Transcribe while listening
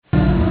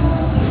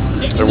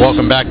And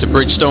welcome back to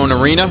Bridgestone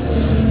Arena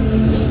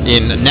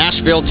in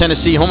Nashville,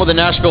 Tennessee, home of the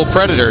Nashville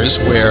Predators,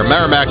 where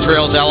Merrimack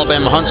trails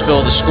Alabama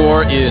Huntsville. The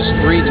score is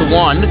 3-1.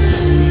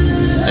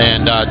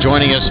 And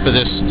joining us for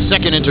this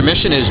second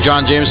intermission is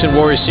John Jameson,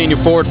 Warriors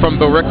senior forward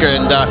from Billerica.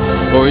 And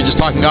we were just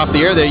talking off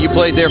the air there. You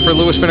played there for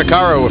Louis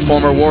Finocchiaro, a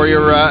former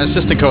Warrior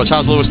assistant coach.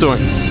 How's Louis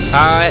doing?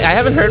 I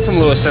haven't heard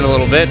from Louis in a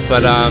little bit,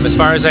 but as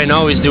far as I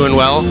know, he's doing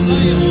well.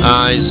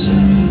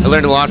 I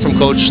learned a lot from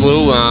Coach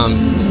Lou.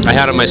 I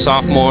had him my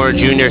sophomore,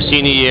 junior,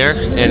 senior year,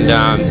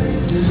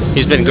 and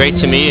he's been great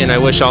to me, and I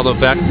wish all the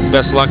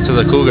best luck to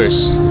the Cougars.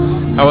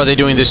 How are they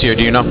doing this year?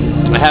 Do you know?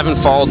 I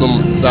haven't followed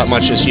them that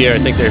much this year.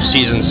 I think their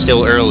season's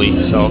still early,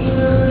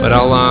 but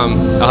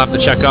I'll have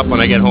to check up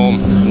when I get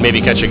home and maybe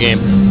catch a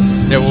game.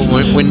 Yeah,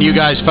 when you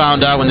guys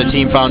found out, when the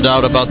team found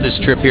out about this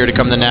trip here to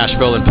come to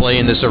Nashville and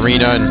play in this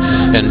arena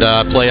and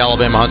play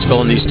Alabama Huntsville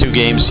in these two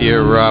games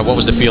here, what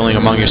was the feeling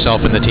among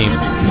yourself and the team?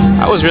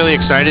 I was really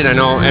excited. I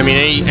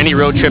mean, any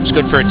road trip's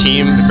good for a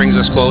team. It brings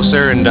us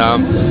closer, and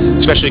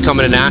especially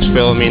coming to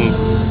Nashville. I mean,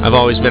 I've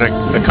always been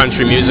a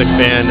country music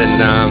fan,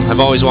 and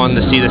I've always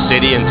wanted to see the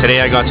city. And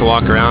today I got to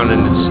walk around,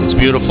 and it's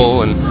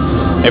beautiful, and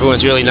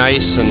everyone's really nice,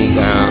 and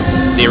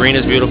the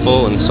arena's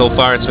beautiful. And so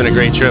far, it's been a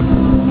great trip.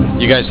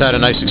 You guys had a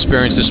nice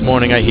experience this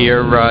morning, I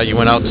hear. You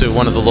went out to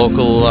one of the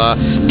local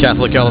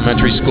Catholic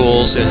elementary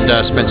schools and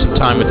spent some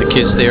time with the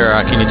kids there.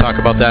 Can you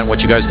talk about that and what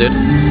you guys did?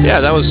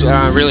 Yeah, that was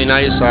really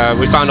nice.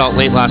 We found out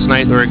late last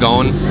night that we were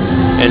going,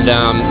 and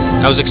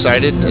I was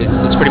excited.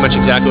 It's pretty much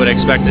exactly what I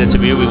expected it to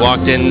be. We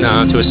walked in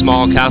to a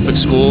small Catholic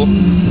school,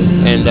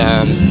 and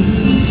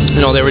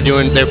they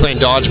were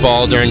playing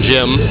dodgeball during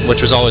gym,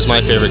 which was always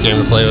my favorite game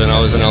to play when I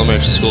was in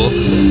elementary school.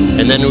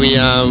 And then we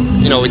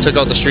took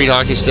out the street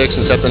hockey sticks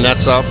and set the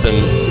nets up.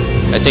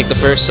 And I think the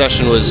first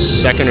session was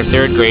second or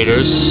third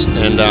graders,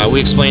 and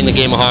we explained the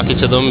game of hockey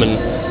to them. And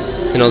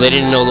they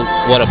didn't know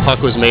what a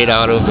puck was made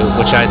out of,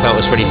 which I thought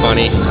was pretty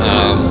funny.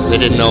 They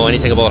didn't know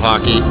anything about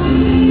hockey.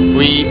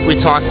 We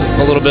talked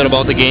a little bit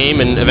about the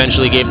game and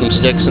eventually gave them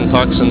sticks and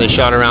pucks, and they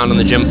shot around on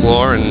the gym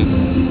floor,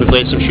 and we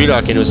played some street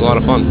hockey, and it was a lot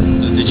of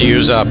fun. Did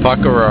you use a puck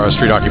or a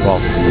street hockey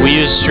ball? We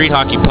used street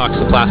hockey pucks,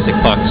 the plastic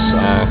pucks.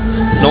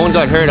 No one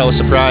got hurt. I was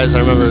surprised.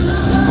 I remember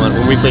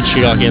when we played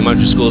street hockey in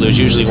elementary school, there was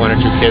usually one or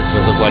two kids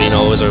with a bloody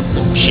nose or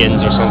shins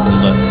or something,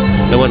 but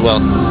it went well.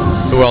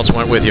 Who else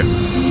went with you?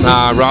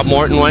 Rob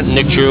Morton went,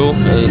 Nick Drew,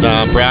 and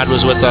Brad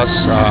was with us.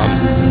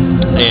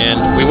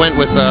 And we went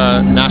with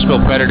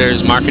Nashville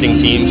Predators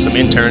marketing team, some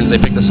interns. They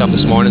picked us up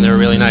this morning. They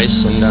were really nice,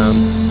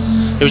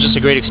 and it was just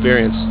a great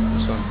experience. It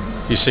was fun.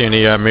 You see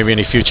maybe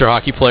any future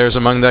hockey players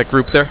among that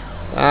group there?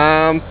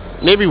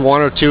 Maybe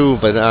one or two,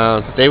 but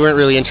they weren't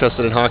really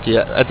interested in hockey.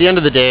 At the end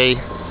of the day,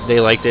 they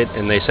liked it,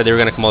 and they said they were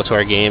going to come out to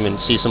our game and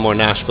see some more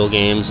Nashville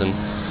games. And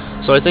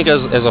so I think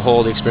as a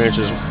whole, the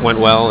experiences went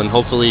well, and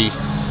hopefully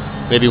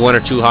maybe one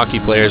or two hockey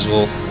players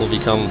will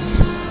become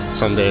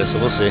someday, so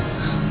we'll see.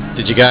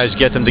 Did you guys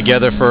get them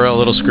together for a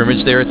little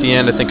scrimmage there at the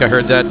end? I think I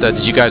heard that.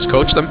 Did you guys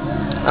coach them?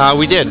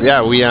 We did,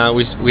 yeah. We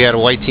had a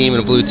white team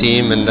and a blue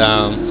team, and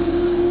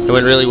it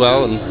went really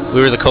well, and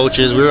we were the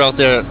coaches. We were out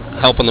there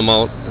helping them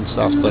out and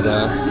stuff, but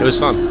it was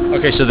fun.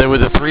 Okay, so there were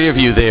the three of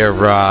you there.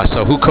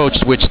 So who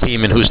coached which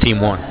team and whose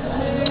team won?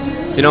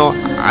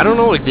 I don't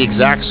know the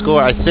exact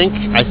score. I think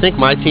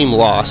my team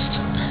lost.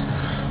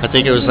 I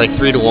think it was like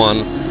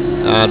 3-1.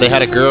 They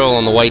had a girl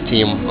on the white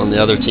team on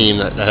the other team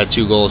that had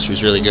 2 goals. She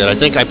was really good. I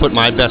think I put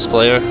my best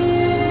player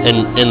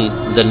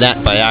in the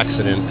net by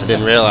accident. I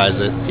didn't realize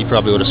it. He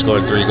probably would have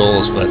scored 3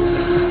 goals, but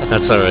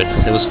that's all right.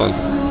 It was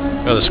fun.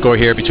 Well, the score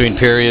here between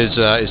periods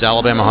is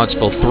Alabama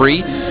Huntsville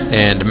 3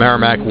 and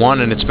Merrimack 1,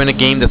 and it's been a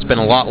game that's been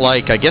a lot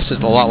like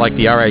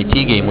the RIT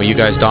game where you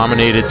guys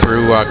dominated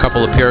through a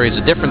couple of periods.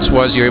 The difference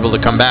was you were able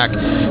to come back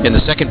in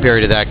the second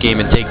period of that game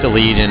and take the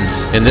lead.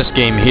 And in this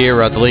game here,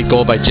 the late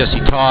goal by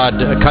Jesse Todd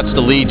cuts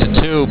the lead to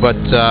 2. But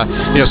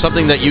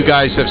something that you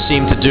guys have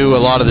seemed to do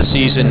a lot of the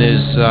season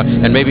is,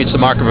 and maybe it's the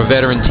mark of a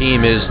veteran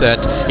team, is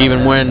that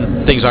even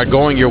when things aren't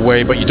going your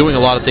way, but you're doing a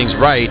lot of things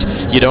right,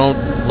 you don't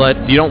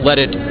let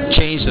it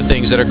change the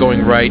things that are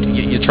going right.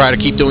 You try to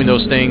keep doing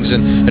those things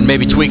and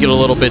maybe tweak it a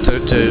little bit to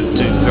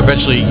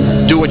eventually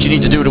do what you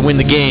need to do to win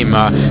the game.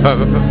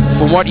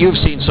 From what you've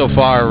seen so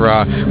far,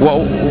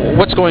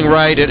 what's going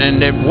right,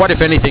 and what, if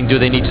anything, do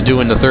they need to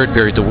do in the third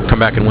period to come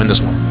back and win this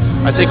one?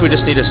 I think we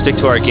just need to stick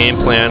to our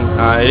game plan.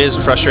 It is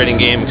a frustrating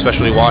game,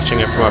 especially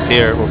watching it from up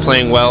here. We're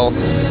playing well,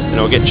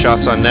 getting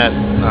shots on net.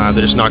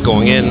 They're just not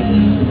going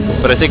in.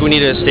 But I think we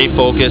need to stay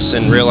focused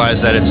and realize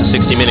that it's a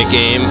 60-minute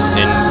game,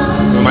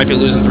 and we might be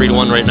losing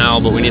 3-1 right now,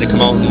 but we need to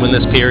come out and win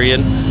this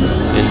period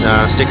and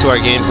stick to our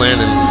game plan,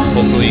 and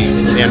hopefully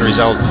the end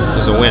result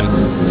is a win.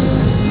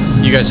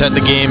 You guys had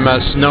the game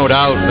snowed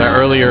out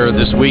earlier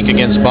this week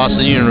against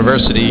Boston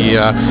University.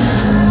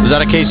 Was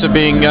that a case of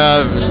being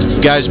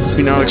guys,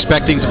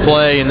 expecting to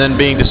play and then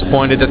being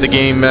disappointed that the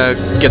game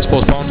gets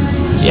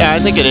postponed? Yeah, I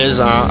think it is.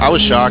 I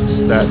was shocked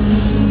that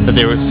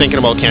they were thinking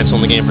about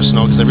canceling the game for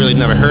snow, because I really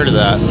never heard of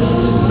that.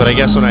 But I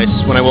guess when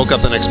I woke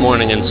up the next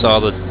morning and saw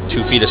the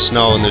 2 feet of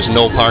snow and there's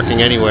no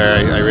parking anywhere,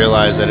 I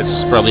realized that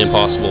it's probably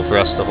impossible for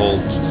us to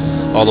hold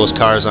all those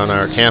cars on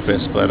our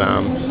campus. But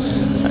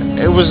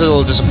it was a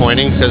little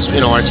disappointing because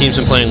our team's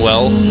been playing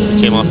well.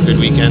 We came off a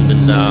good weekend,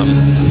 and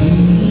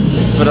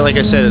but like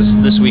I said,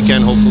 this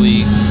weekend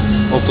hopefully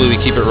we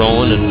keep it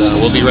rolling,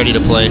 and we'll be ready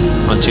to play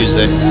on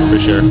Tuesday for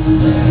sure.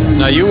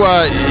 Now you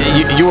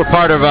were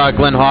part of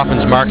Glenn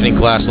Hoffman's marketing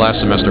class last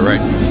semester,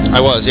 right? I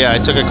was, yeah. I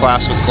took a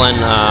class with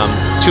Glenn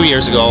 2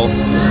 years ago,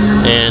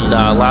 and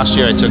last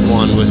year I took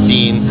one with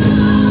Dean.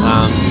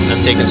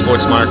 I'm taking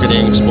sports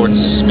marketing, sports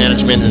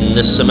management, and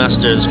this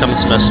coming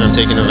semester, I'm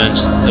taking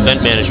event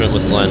management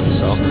with Glenn.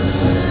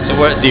 So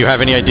what, do you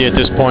have any idea at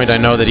this point?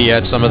 I know that he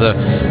had some of the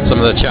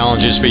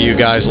challenges for you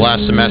guys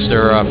last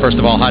semester.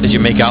 First of all, how did you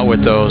make out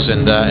with those,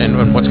 and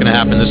what's going to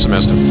happen this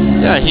semester?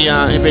 Yeah,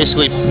 he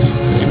basically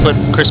put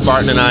Chris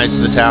Barton and I to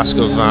the task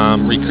of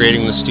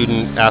recreating the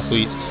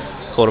student-athlete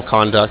code of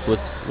conduct,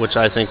 which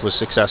I think was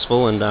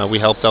successful, and we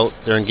helped out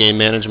during game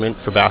management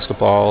for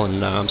basketball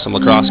and some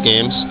lacrosse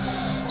games.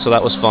 So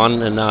that was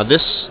fun. And I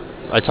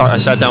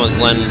sat down with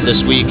Glenn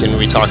this week, and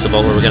we talked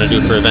about what we're going to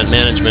do for event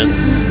management.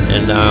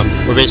 And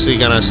we're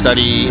basically going to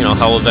study,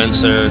 how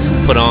events are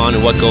put on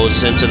and what goes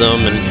into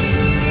them.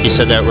 And he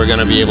said that we're going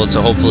to be able to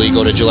hopefully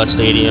go to Gillette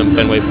Stadium,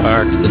 Fenway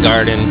Park, the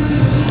Garden,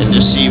 and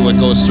just see what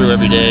goes through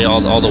every day,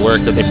 all the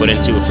work that they put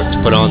into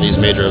to put on these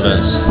major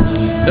events.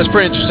 That's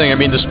pretty interesting. I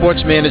mean, the sports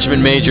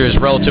management major is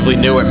relatively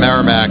new at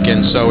Merrimack,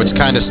 and so it's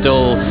kind of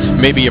still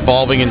maybe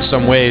evolving in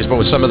some ways.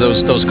 But with some of those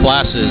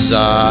classes,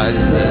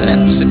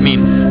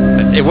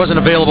 it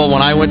wasn't available when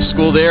I went to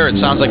school there. It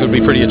sounds like it would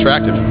be pretty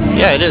attractive.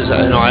 Yeah, it is.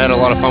 I had a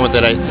lot of fun with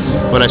it.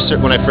 When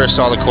I first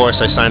saw the course,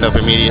 I signed up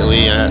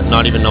immediately,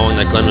 not even knowing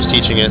that Glenn was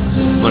teaching it.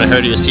 When I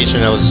heard he was teaching,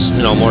 I was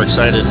more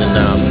excited,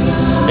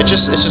 and it's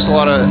just a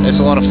lot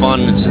of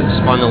fun.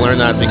 It's fun to learn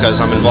that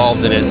because I'm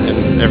involved in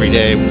it every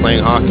day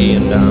playing hockey,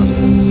 and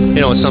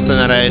it's something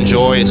that I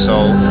enjoy. So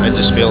I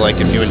just feel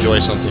like if you enjoy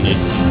something,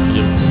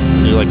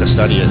 you like to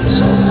study it.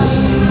 So.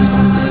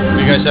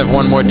 You guys have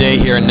one more day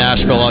here in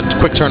Nashville. A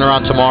quick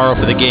turnaround tomorrow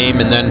for the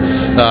game, and then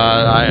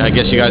I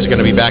guess you guys are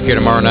going to be back here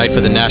tomorrow night for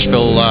the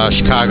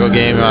Nashville-Chicago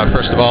game.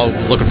 First of all,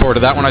 looking forward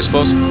to that one, I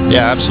suppose?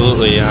 Yeah,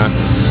 absolutely.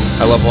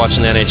 I love watching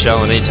the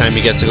NHL, and anytime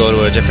you get to go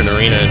to a different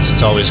arena,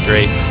 it's always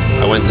great.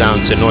 I went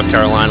down to North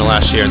Carolina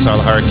last year and saw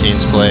the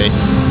Hurricanes play,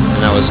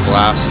 and that was a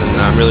blast. And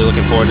I'm really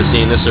looking forward to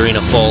seeing this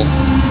arena full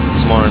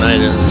tomorrow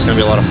night. It's going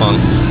to be a lot of fun.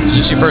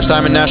 Is this your first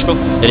time in Nashville?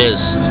 It is.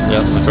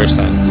 Yeah, my first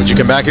time. Would you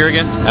come back here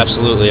again?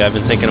 Absolutely. I've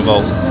been thinking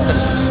about,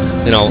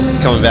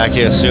 coming back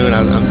here soon.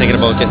 I'm thinking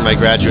about getting my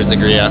graduate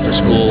degree after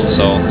school.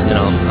 So,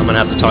 I'm going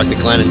to have to talk to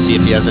Glenn and see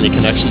if he has any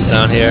connections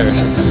down here,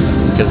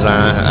 because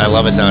I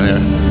love it down here.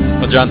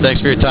 Well, John, thanks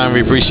for your time.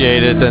 We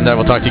appreciate it, and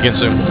we'll talk to you again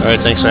soon. All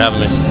right, thanks for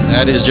having me.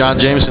 That is John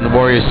Jameson, the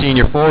Warriors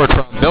senior forward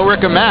from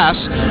Billerica, Mass.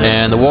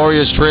 And the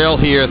Warriors trail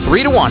here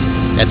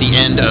 3-1 at the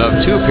end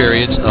of 2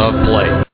 periods of play.